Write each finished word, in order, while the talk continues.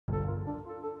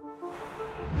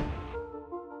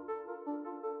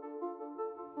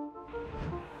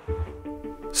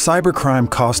Cybercrime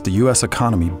costs the U.S.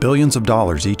 economy billions of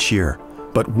dollars each year,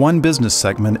 but one business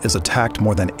segment is attacked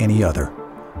more than any other: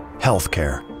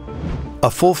 healthcare.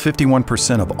 A full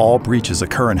 51% of all breaches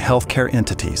occur in healthcare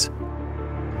entities.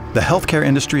 The healthcare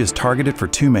industry is targeted for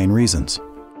two main reasons.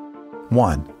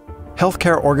 1.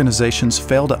 Healthcare organizations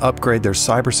fail to upgrade their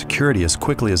cybersecurity as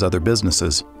quickly as other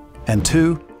businesses. And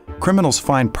 2. Criminals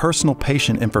find personal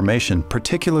patient information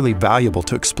particularly valuable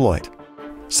to exploit.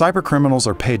 Cybercriminals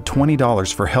are paid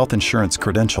 $20 for health insurance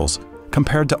credentials,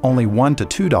 compared to only $1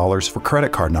 to $2 for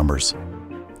credit card numbers.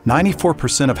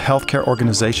 94% of healthcare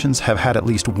organizations have had at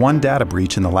least one data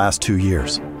breach in the last 2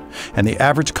 years, and the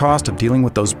average cost of dealing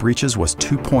with those breaches was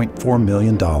 $2.4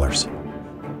 million.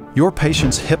 Your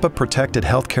patient's HIPAA-protected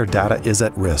healthcare data is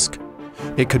at risk.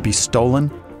 It could be stolen,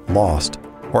 lost,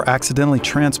 or accidentally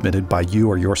transmitted by you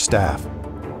or your staff.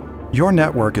 Your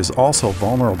network is also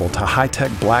vulnerable to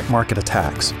high-tech black market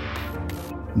attacks.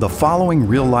 The following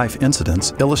real-life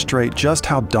incidents illustrate just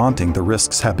how daunting the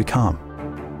risks have become.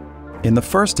 In the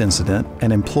first incident,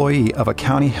 an employee of a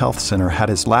county health center had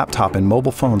his laptop and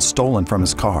mobile phone stolen from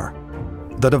his car.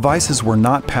 The devices were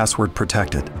not password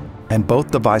protected, and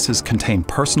both devices contain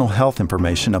personal health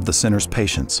information of the center's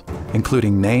patients,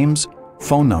 including names,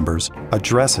 phone numbers,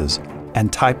 addresses,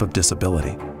 and type of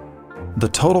disability. The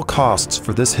total costs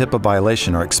for this HIPAA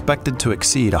violation are expected to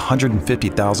exceed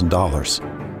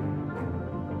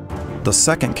 $150,000. The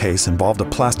second case involved a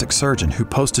plastic surgeon who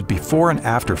posted before and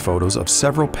after photos of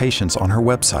several patients on her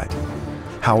website.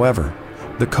 However,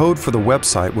 the code for the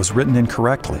website was written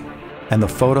incorrectly, and the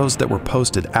photos that were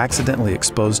posted accidentally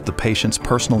exposed the patient's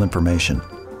personal information.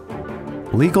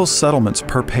 Legal settlements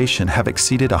per patient have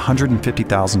exceeded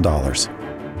 $150,000.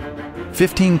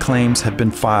 15 claims have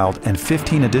been filed and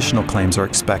 15 additional claims are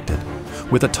expected,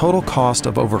 with a total cost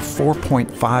of over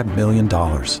 $4.5 million.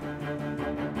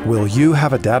 Will you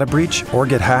have a data breach or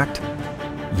get hacked?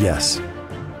 Yes.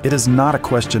 It is not a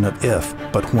question of if,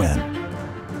 but when.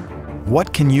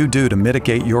 What can you do to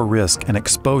mitigate your risk and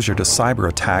exposure to cyber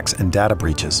attacks and data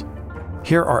breaches?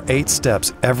 Here are 8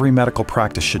 steps every medical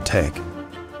practice should take.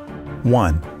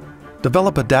 1.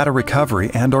 Develop a data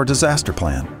recovery and/or disaster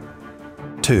plan.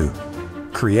 2.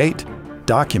 Create,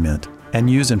 document, and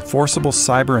use enforceable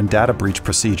cyber and data breach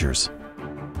procedures.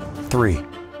 3.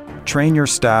 Train your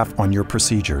staff on your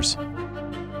procedures.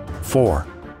 4.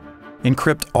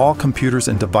 Encrypt all computers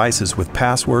and devices with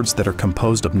passwords that are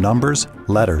composed of numbers,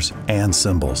 letters, and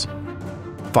symbols.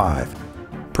 5.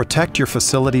 Protect your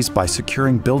facilities by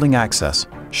securing building access,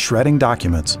 shredding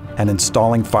documents, and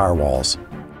installing firewalls.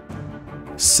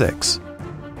 6.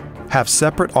 Have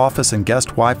separate office and guest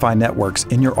Wi-Fi networks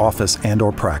in your office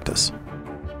and/or practice.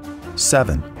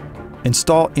 7.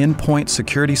 Install endpoint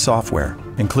security software,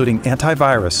 including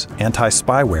antivirus,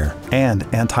 anti-spyware, and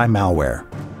anti-malware.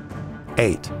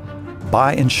 8.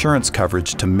 Buy insurance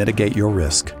coverage to mitigate your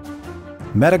risk.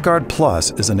 MediGuard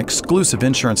Plus is an exclusive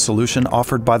insurance solution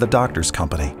offered by the Doctors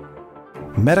Company.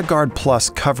 MediGuard Plus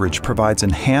coverage provides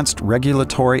enhanced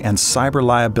regulatory and cyber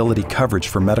liability coverage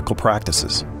for medical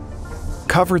practices.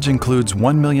 Coverage includes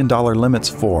 $1 million limits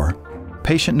for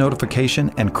patient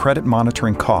notification and credit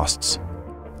monitoring costs,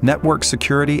 network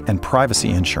security and privacy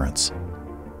insurance,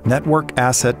 network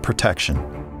asset protection,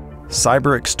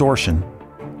 cyber extortion,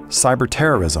 cyber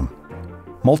terrorism,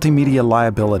 multimedia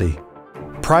liability,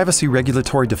 privacy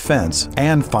regulatory defense,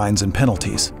 and fines and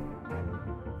penalties.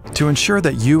 To ensure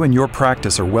that you and your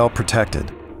practice are well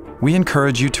protected, we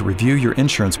encourage you to review your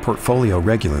insurance portfolio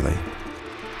regularly.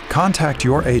 Contact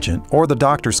your agent or the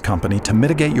Doctors Company to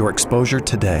mitigate your exposure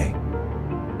today.